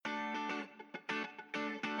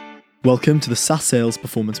Welcome to the SaaS Sales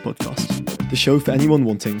Performance Podcast, the show for anyone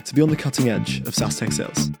wanting to be on the cutting edge of SaaS tech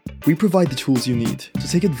sales. We provide the tools you need to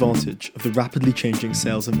take advantage of the rapidly changing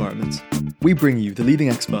sales environment. We bring you the leading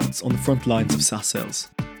experts on the front lines of SaaS sales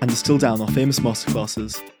and distill down our famous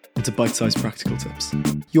masterclasses into bite-sized practical tips.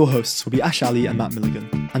 Your hosts will be Ash Ali and Matt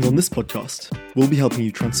Milligan, and on this podcast, we'll be helping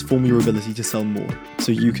you transform your ability to sell more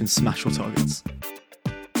so you can smash your targets.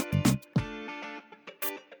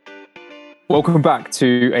 Welcome back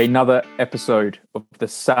to another episode of the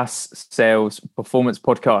SaaS Sales Performance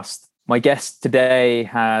Podcast. My guest today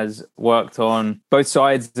has worked on both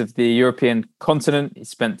sides of the European continent. He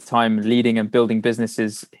spent time leading and building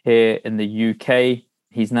businesses here in the UK.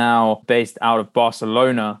 He's now based out of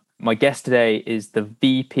Barcelona. My guest today is the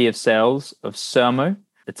VP of Sales of Sermo,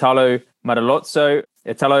 Italo Maddalozzo.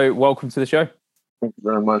 Italo, welcome to the show. Thank you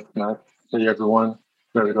very much, Matt. Hey, everyone.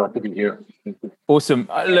 Very glad to be here. Awesome.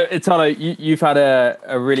 Look, Italo, you've had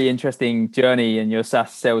a really interesting journey in your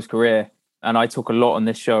SaaS sales career. And I talk a lot on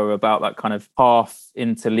this show about that kind of path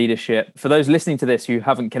into leadership. For those listening to this who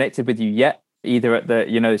haven't connected with you yet, either at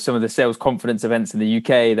the, some of the sales confidence events in the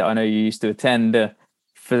UK that I know you used to attend,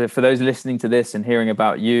 for those listening to this and hearing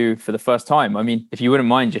about you for the first time, I mean, if you wouldn't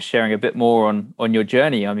mind just sharing a bit more on your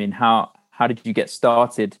journey. I mean, how did you get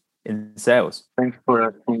started in sales? Thanks for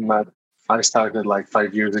asking, Matt. I started like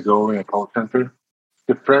 5 years ago in a call center.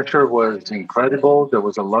 The pressure was incredible. There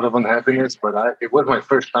was a lot of unhappiness, but it was my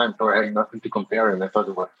first time, so I had nothing to compare, and I thought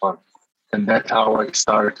it was fun. And that's how I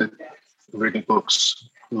started reading books,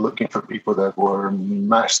 looking for people that were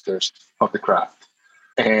masters of the craft.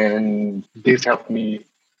 And this helped me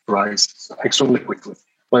rise extremely quickly.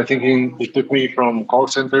 But I think it took me from call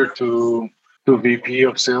center to VP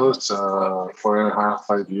of sales, 4.5,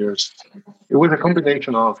 5 years. It was a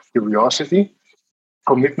combination of curiosity,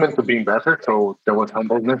 commitment to being better. So there was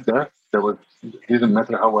humbleness there. It didn't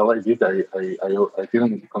matter how well I did. I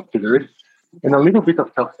didn't consider it. And a little bit of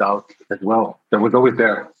self-doubt as well. That was always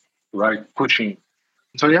there, right? Pushing.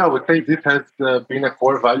 So yeah, I would say this has been a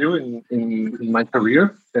core value in my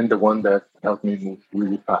career and the one that helped me move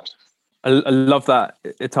really fast. I love that,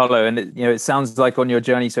 Italo. And it sounds like on your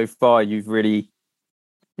journey so far, you've really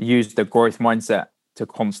used the growth mindset to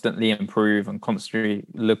constantly improve and constantly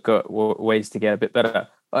look at ways to get a bit better.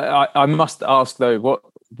 I must ask though, what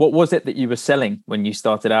was it that you were selling when you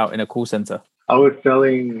started out in a call center? I was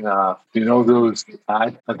selling, those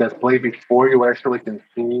ads that play before you actually can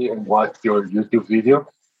see and watch your YouTube video.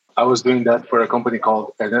 I was doing that for a company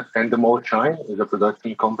called Endemol Shine. It's a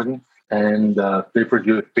production company. And they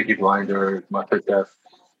produce Peaky Blinders, MasterChef.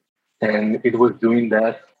 And it was doing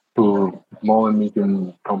that to small and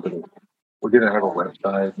medium companies. We didn't have a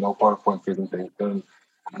website, no PowerPoint presentation,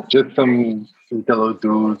 just some Italo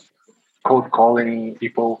dudes cold calling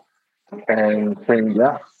people and saying,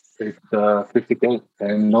 yeah, it's 50K.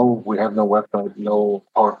 And no, we have no website, no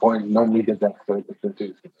PowerPoint, no media deck. So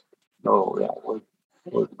yeah,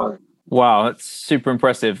 it was fun. Wow, that's super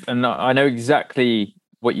impressive. And I know exactly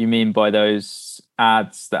what you mean by those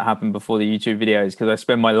ads that happen before the YouTube videos, because I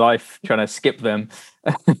spend my life trying to skip them.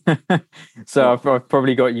 So I've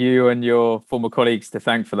probably got you and your former colleagues to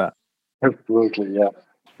thank for that. Absolutely, yeah.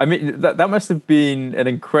 I mean, that must have been an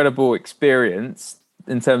incredible experience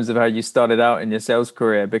in terms of how you started out in your sales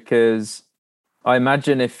career, because I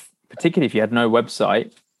imagine particularly if you had no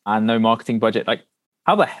website and no marketing budget, like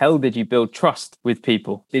how the hell did you build trust with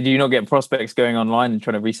people? Did you not get prospects going online and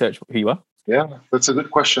trying to research who you are? Yeah, that's a good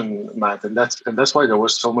question, Matt. And that's why there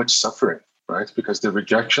was so much suffering, right? Because the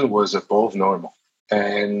rejection was above normal.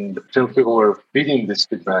 And salespeople were feeding this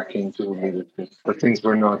feedback into leadership, but things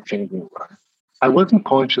were not changing, right? I wasn't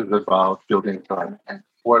conscious about building trust.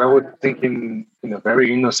 What I was thinking in a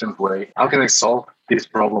very innocent way, how can I solve this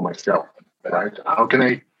problem myself, right? How can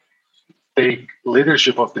I take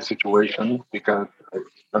leadership of the situation? Because,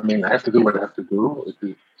 I have to do what I have to do. It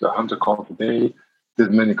is 100 calls a day. There's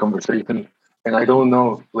many conversations, and I don't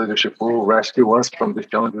know if leadership will rescue us from these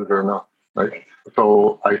challenges or not, right?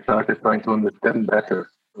 So I started trying to understand better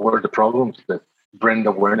what are the problems that brand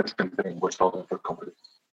awareness campaign was solving for companies,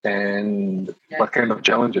 and what kind of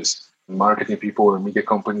challenges marketing people or media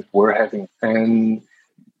companies were having. And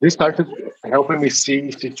this started helping me see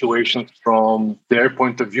situations from their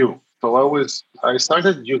point of view. So I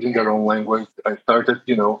started using their own language. I started,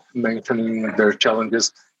 mentioning their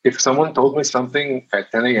challenges. If someone told me something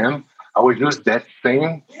at 10 a.m., I would use that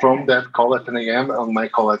same from that call at 10 a.m. on my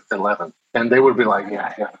call at 11. And they would be like,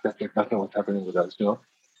 yeah, that's exactly what's happening with us,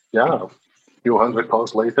 Yeah, a few hundred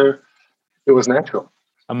calls later, it was natural.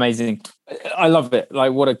 Amazing. I love it.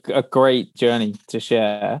 Like, what a great journey to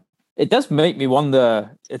share. It does make me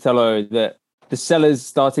wonder, Italo, that the sellers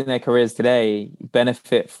starting their careers today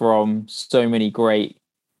benefit from so many great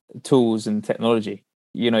tools and technology.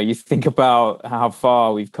 You think about how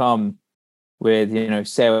far we've come with,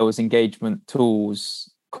 sales engagement tools,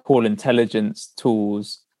 call intelligence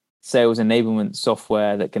tools, sales enablement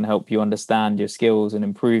software that can help you understand your skills and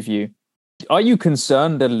improve you. Are you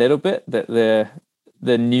concerned a little bit that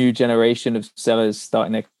the new generation of sellers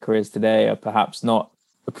starting their careers today are perhaps not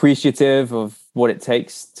appreciative of what it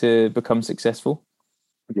takes to become successful?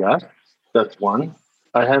 Yeah, that's one.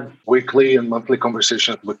 I have weekly and monthly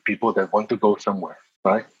conversations with people that want to go somewhere,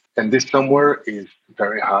 right? And this somewhere is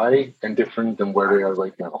very high and different than where they are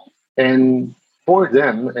right now. And for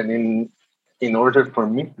them, and in order for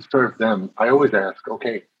me to serve them, I always ask,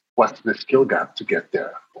 okay, what's the skill gap to get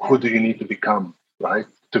there? Who do you need to become, right?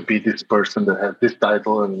 To be this person that has this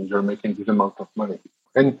title and you're making this amount of money.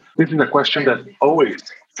 And this is a question that always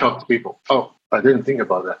shocks people. Oh, I didn't think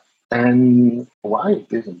about that. And why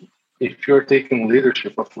didn't you? If you're taking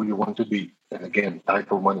leadership of who you want to be, and again,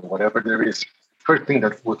 title, money, whatever there is, first thing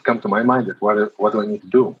that would come to my mind is what do I need to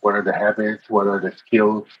do? What are the habits? What are the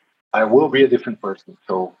skills? I will be a different person.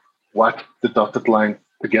 So what's the dotted line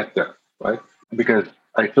to get there, right? Because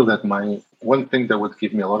I feel that my one thing that would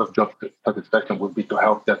give me a lot of job satisfaction would be to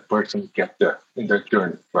help that person get there in their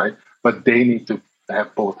journey, right? But they need to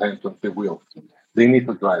have both hands on the wheel. They need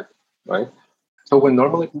to drive, right? So when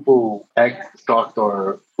normally people act shocked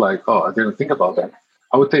or like, oh, I didn't think about that,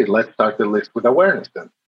 I would say, let's start the list with awareness then,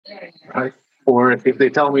 right? Or if they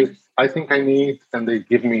tell me, I think I need, and they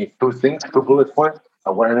give me two bullet points,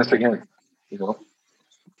 awareness again,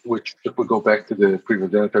 which if we go back to the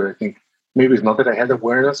previous answer, I think maybe it's not that I had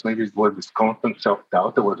awareness, maybe it was this constant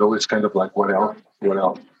self-doubt. It was always kind of like, what else,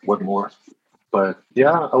 what more? But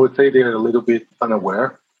yeah, I would say they're a little bit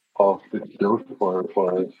unaware of the skills or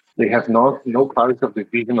they have no clarity of the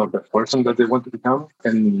vision of the person that they want to become.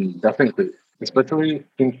 And definitely, especially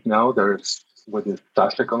since now there's, with the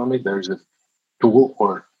SaaS economy, there's a tool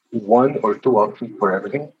or one or two options for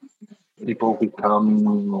everything. People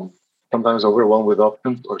become sometimes overwhelmed with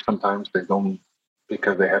options, or sometimes they don't,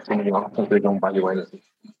 because they have so many options, they don't value anything.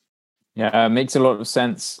 Yeah, it makes a lot of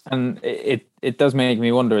sense. And it does make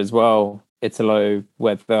me wonder as well, Italo,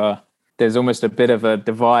 whether there's almost a bit of a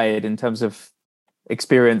divide in terms of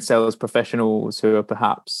experienced sales professionals who are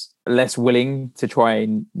perhaps less willing to try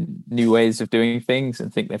new ways of doing things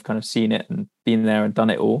and think they've kind of seen it and been there and done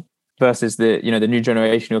it all, versus the new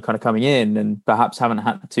generation who are kind of coming in and perhaps haven't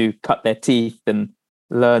had to cut their teeth and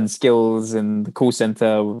learn skills in the call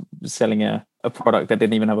center selling a product that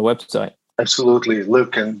didn't even have a website. Absolutely.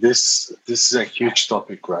 Look, and this is a huge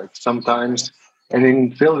topic, right? Sometimes, and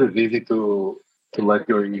in sales, it's easy to let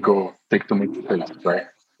your ego take too many mistakes, right?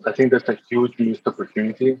 I think that's a huge missed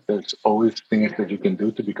opportunity. There's always things that you can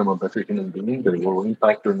do to become a better human being that will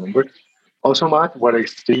impact your numbers. Also, Matt, what I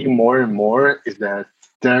see more and more is that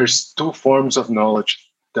there's two forms of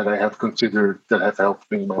knowledge that I have considered that have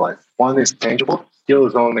helped me in my life. One is tangible,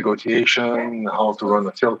 skills on negotiation, how to run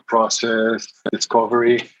a sales process,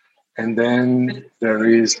 discovery. And then there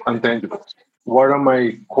is intangible. What are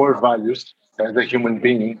my core values as a human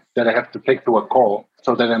being that I have to take to a call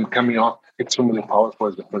so that I'm coming off extremely powerful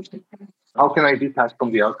as a person? How can I detach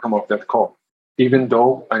from the outcome of that call, even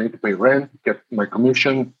though I need to pay rent, get my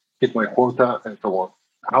commission, hit my quota, and so on?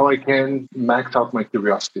 How I can max out my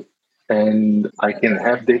curiosity and I can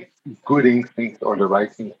have the good instincts or the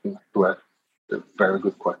right instincts to ask the very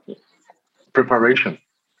good questions. Preparation,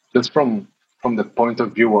 just from the point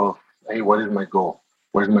of view of, hey, what is my goal?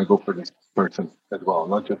 What is my goal for this person as well?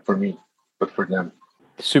 Not just for me, but for them.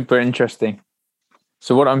 Super interesting.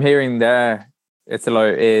 So what I'm hearing there,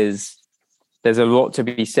 Italo, is there's a lot to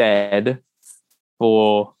be said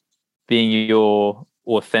for being your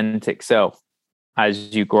authentic self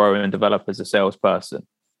as you grow and develop as a salesperson.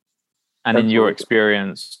 And in your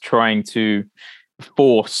experience, trying to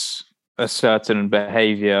force a certain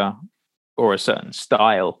behavior or a certain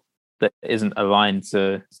style that isn't aligned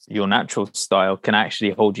to your natural style can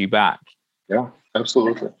actually hold you back. Yeah,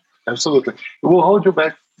 absolutely. Absolutely. It will hold you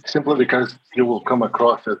back simply because you will come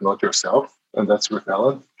across as not yourself, and that's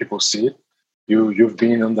repellent. People see it. You've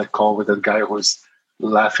been on that call with that guy who's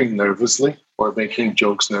laughing nervously or making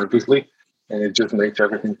jokes nervously, and it just makes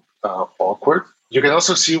everything awkward. You can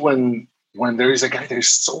also see when there is a guy that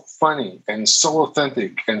is so funny and so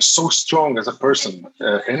authentic and so strong as a person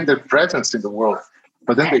and their presence in the world,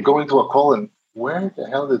 but then they go into a call and where the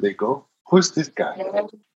hell did they go? Who's this guy?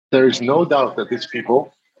 There is no doubt that these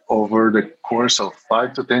people, over the course of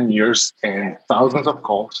 5 to 10 years and thousands of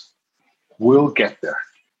calls, will get there.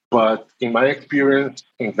 But in my experience,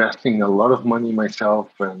 investing a lot of money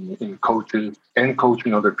myself and in coaches and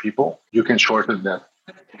coaching other people, you can shorten that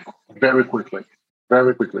very quickly.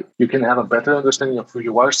 Very quickly. You can have a better understanding of who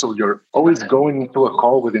you are. So you're always going into a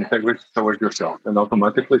call with integrity towards yourself and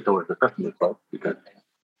automatically towards the customer, right? Because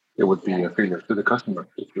it would be a failure to the customer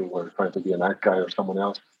if you were trying to be a nice guy or someone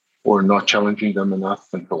else or not challenging them enough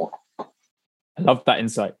and so on. I love that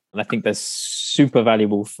insight. And I think that's super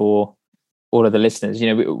valuable for all of the listeners.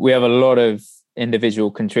 We have a lot of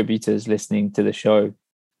individual contributors listening to the show,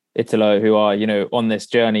 Italo, who are, on this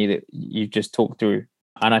journey that you've just talked through.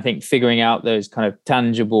 And I think figuring out those kind of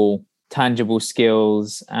tangible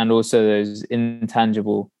skills and also those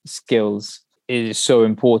intangible skills is so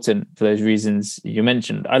important for those reasons you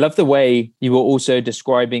mentioned. I love the way you were also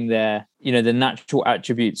describing the natural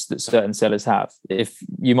attributes that certain sellers have. If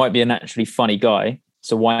you might be a naturally funny guy,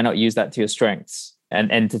 so why not use that to your strengths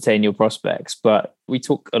and entertain your prospects? But we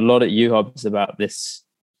talk a lot at UHubs about this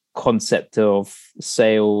concept of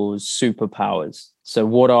sales superpowers. So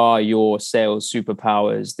what are your sales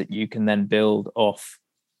superpowers that you can then build off,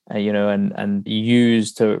 and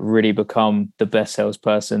use to really become the best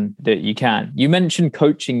salesperson that you can? You mentioned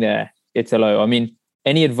coaching there, Italo. I mean,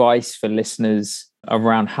 any advice for listeners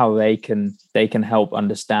around how they can help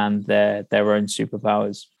understand their own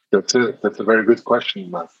superpowers? That's a very good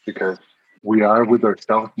question, Matt, because we are with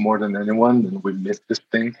ourselves more than anyone, and we miss this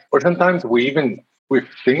thing. Or sometimes we think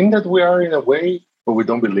that we are in a way, but we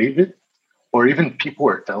don't believe it. Or even people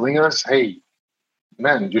are telling us, hey,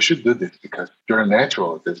 man, you should do this because you're a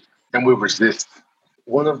natural at this. And we resist.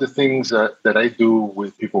 One of the things that I do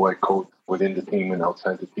with people I coach within the team and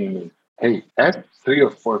outside the team is, hey, ask 3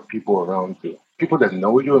 or 4 people around you, people that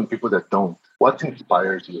know you and people that don't. What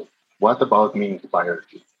inspires you? What about me inspires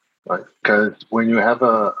you? Right? Because when you have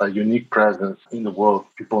a unique presence in the world,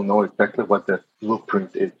 people know exactly what that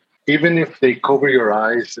blueprint is. Even if they cover your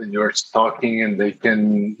eyes and you're talking and they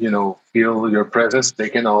can, feel your presence, they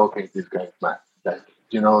can know, okay, this guy is mad. That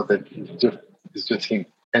it's just him.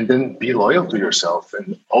 And then be loyal to yourself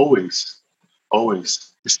and always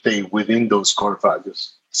stay within those core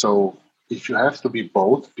values. So if you have to be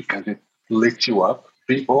bold because it lifts you up,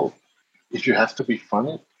 be bold. If you have to be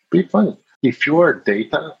funny, be funny. If you are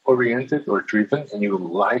data oriented or driven and you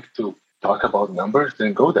like to talk about numbers,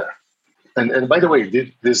 then go there. And by the way,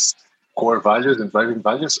 these core values and driving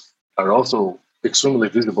values are also extremely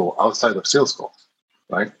visible outside of sales calls,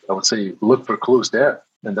 right? I would say look for clues there.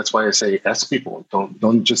 And that's why I say ask people.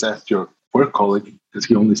 Don't just ask your work colleague because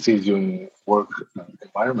he only sees you in work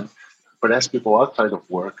environment, but ask people outside of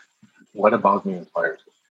work, what about me inspires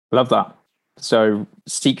you? Love that. So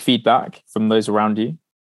seek feedback from those around you.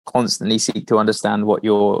 Constantly seek to understand what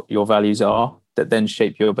your values are that then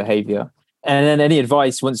shape your behavior. And then any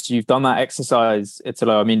advice once you've done that exercise,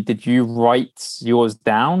 Italo? I mean, did you write yours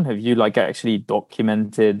down? Have you actually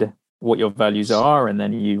documented what your values are and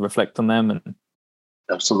then you reflect on them? And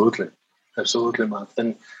Absolutely, Matt.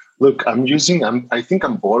 And look, I think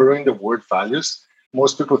I'm borrowing the word values.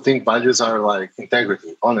 Most people think values are like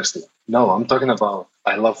integrity, honesty. No, I'm talking about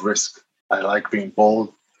I love risk. I like being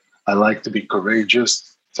bold. I like to be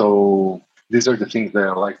courageous. So these are the things that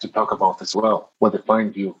I like to talk about as well. What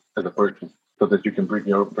defines you as a person so that you can bring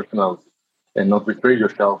your own personality and not betray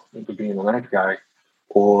yourself into being a nice guy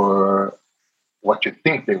or what you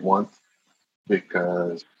think they want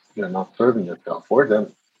because you're not serving yourself or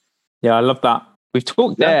them. Yeah, I love that. We've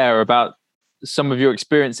talked there about some of your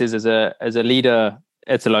experiences as a leader,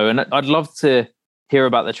 Italo, and I'd love to hear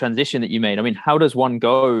about the transition that you made. I mean, how does one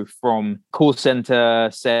go from call center,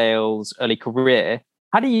 sales, early career?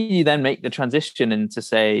 How do you then make the transition into,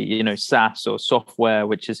 say, SaaS or software,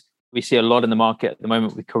 which is, we see a lot in the market at the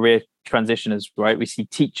moment with career transitioners, right? We see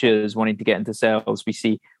teachers wanting to get into sales. We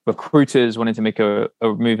see recruiters wanting to make a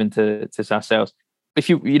move into SaaS sales. If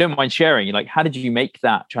you don't mind sharing, how did you make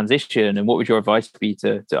that transition and what would your advice be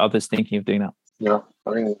to others thinking of doing that? Yeah,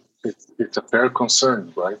 I mean, it's a fair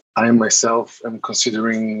concern, right? I myself am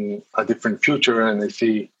considering a different future and I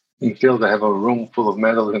see in field I have a room full of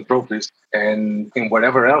medals and trophies, and in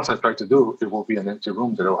whatever else I try to do, it will be an empty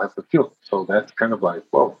room that I'll have to fill. So that's kind of like,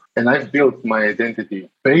 whoa. And I've built my identity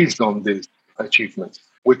based on these achievements,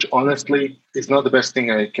 which honestly is not the best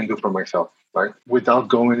thing I can do for myself, right? Without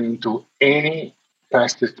going into any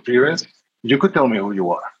past experience, you could tell me who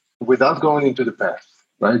you are without going into the past,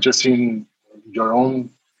 right? Just in your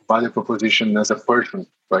own value proposition as a person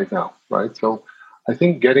right now, right? So I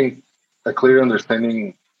think getting a clear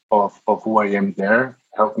understanding of who I am there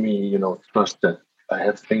helped me, trust that I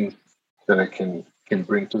have things that I can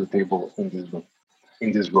bring to the table in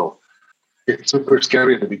this role. It's super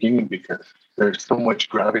scary at the beginning because there's so much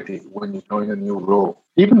gravity when you join a new role.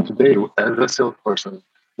 Even today, as a salesperson,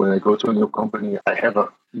 when I go to a new company, I have a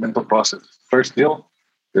mental process. First deal,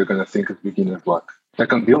 they're going to think it's beginner's luck.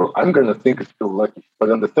 Second deal, I'm going to think it's still lucky.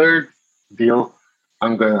 But on the third deal,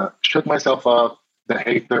 I'm going to shut myself up, the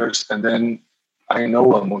haters, and then I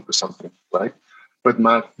know I'm onto something, right? But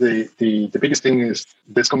Matt, the biggest thing is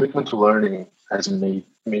this commitment to learning has made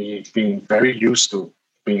me being very used to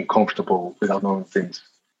being comfortable without knowing things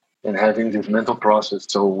and having this mental process.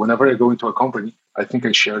 So whenever I go into a company, I think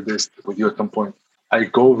I shared this with you at some point. I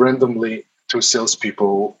go randomly to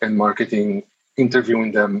salespeople and marketing,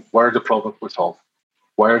 interviewing them. What are the problems we solve?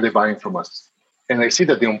 Why are they buying from us? And I see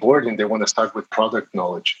that the onboarding, they want to start with product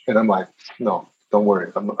knowledge. And I'm like, no, don't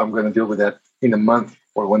worry. I'm going to deal with that in a month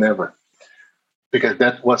or whenever. Because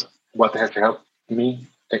that was what has helped me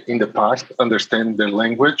in the past understand their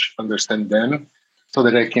language, understand them, so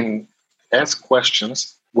that I can ask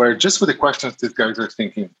questions where just with the questions, these guys are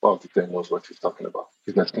thinking, well, this guy knows what he's talking about.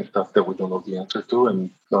 He's asking stuff that we don't know the answer to. And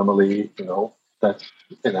normally,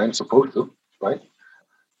 and I'm supposed to, right?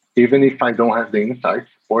 Even if I don't have the insights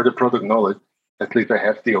or the product knowledge, at least I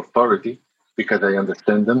have the authority because I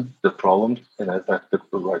understand them, the problems, and I've asked the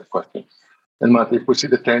right questions. And Matt, if we see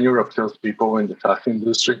the tenure of salespeople in the SaaS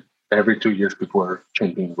industry, every 2 years people are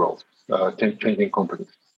changing roles, changing companies.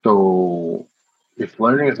 So if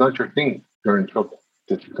learning is not your thing, you're in trouble.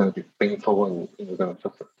 This is going to be painful and you're going to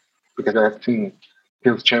suffer. Because I have seen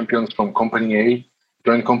sales champions from company A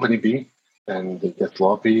join company B, and they get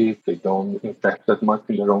sloppy. They don't invest that much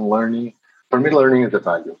in their own learning. For me, learning is a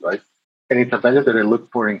value, right? And it's a value that I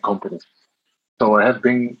look for in companies. So I have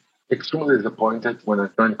been extremely disappointed when I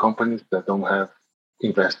join companies that don't have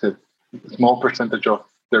invested a small percentage of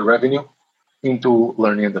their revenue into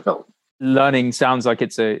learning and development. Learning sounds like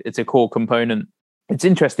it's a core component. It's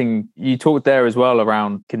interesting. You talked there as well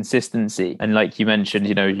around consistency. And like you mentioned,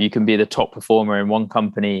 you can be the top performer in one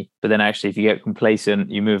company, but then actually if you get complacent,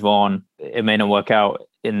 you move on, it may not work out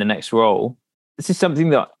in the next role. This is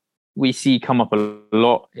something that we see come up a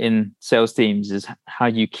lot in sales teams, is how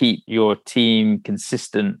you keep your team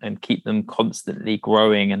consistent and keep them constantly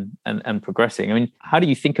growing and progressing. I mean, how do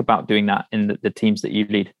you think about doing that in the teams that you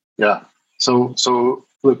lead? Yeah. So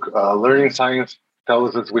look, learning science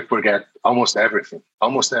tells us we forget almost everything.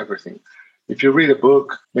 If you read a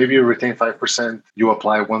book, maybe you retain 5%, you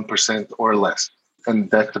apply 1% or less. And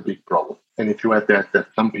that's a big problem. And if you add that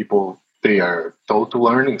some people, they are told to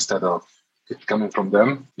learn instead of it's coming from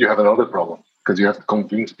them, you have another problem because you have to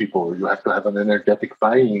convince people. You have to have an energetic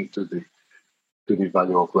buy-in to the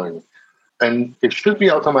value of learning. And it should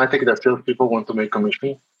be automatic that salespeople want to make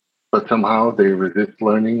commission, but somehow they resist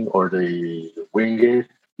learning or they wing it.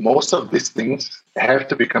 Most of these things have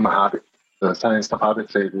to become a habit. The science of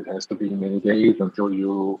habit says it has to be many days until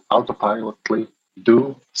you autopilotly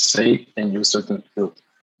do, say, and use certain skills.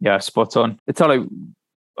 Yeah, spot on. Italo,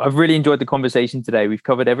 I've really enjoyed the conversation today. We've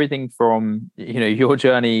covered everything from, your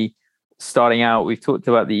journey starting out. We've talked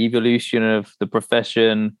about the evolution of the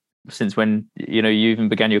profession since when, you even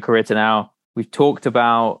began your career to now. We've talked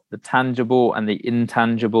about the tangible and the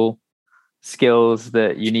intangible skills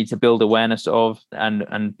that you need to build awareness of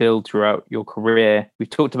and build throughout your career. We've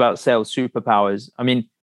talked about sales superpowers. I mean,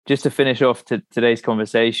 just to finish off today's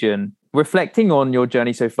conversation, reflecting on your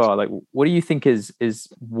journey so far, like what do you think is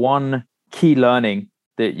one key learning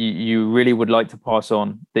that you really would like to pass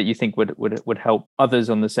on that you think would help others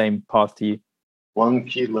on the same path to you? One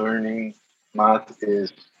key learning, Matt,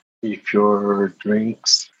 is if your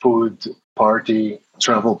drinks, food, party,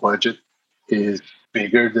 travel budget is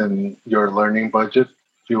bigger than your learning budget,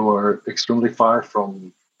 you are extremely far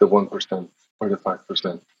from the 1% or the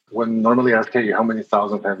 5%. When normally asked, hey, how many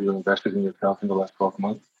thousands have you invested in yourself in the last 12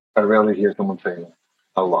 months? I rarely hear someone saying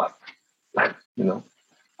a lot,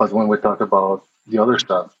 But when we talk about the other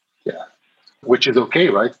stuff, yeah, which is okay,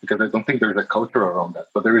 right? Because I don't think there's a culture around that,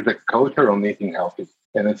 but there is a culture on eating healthy.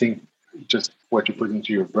 And I think just what you put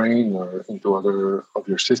into your brain or into other of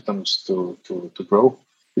your systems to grow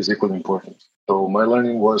is equally important. So my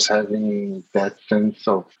learning was having that sense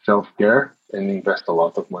of self-care and invest a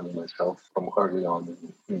lot of money myself from early on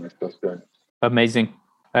in my sales journey. Amazing.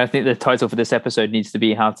 I think the title for this episode needs to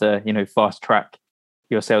be how to, fast track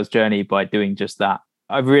your sales journey by doing just that.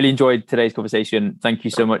 I've really enjoyed today's conversation. Thank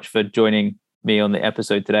you so much for joining me on the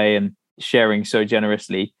episode today and sharing so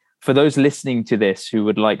generously. For those listening to this who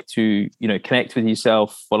would like to, connect with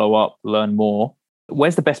yourself, follow up, learn more,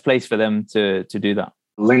 where's the best place for them to do that?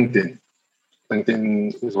 LinkedIn.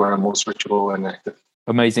 LinkedIn is where I'm most reachable and active.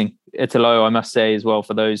 Amazing. Italo, I must say as well,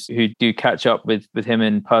 for those who do catch up with him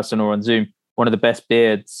in person or on Zoom, one of the best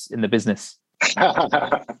beards in the business.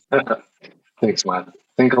 Thanks, Matt.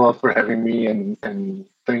 Thank a lot for having me, and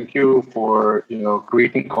thank you for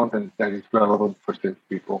creating content that is relevant for certain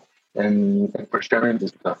people, and for sharing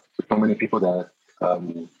this stuff to so many people that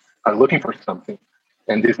are looking for something,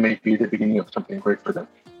 and this may be the beginning of something great for them.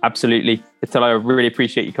 Absolutely. Italo, I really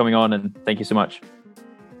appreciate you coming on, and thank you so much.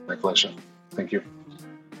 My pleasure. Thank you.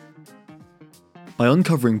 By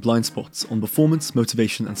uncovering blind spots on performance,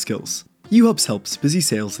 motivation, and skills, UHubs helps busy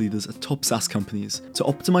sales leaders at top SaaS companies to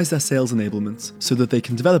optimize their sales enablement so that they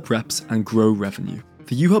can develop reps and grow revenue.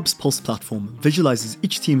 The UHubs Pulse platform visualizes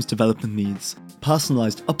each team's development needs,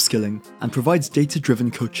 personalized upskilling, and provides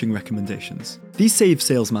data-driven coaching recommendations. These save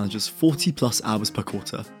sales managers 40+ hours per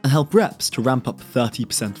quarter and help reps to ramp up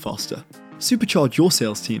 30% faster. Supercharge your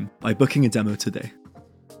sales team by booking a demo today.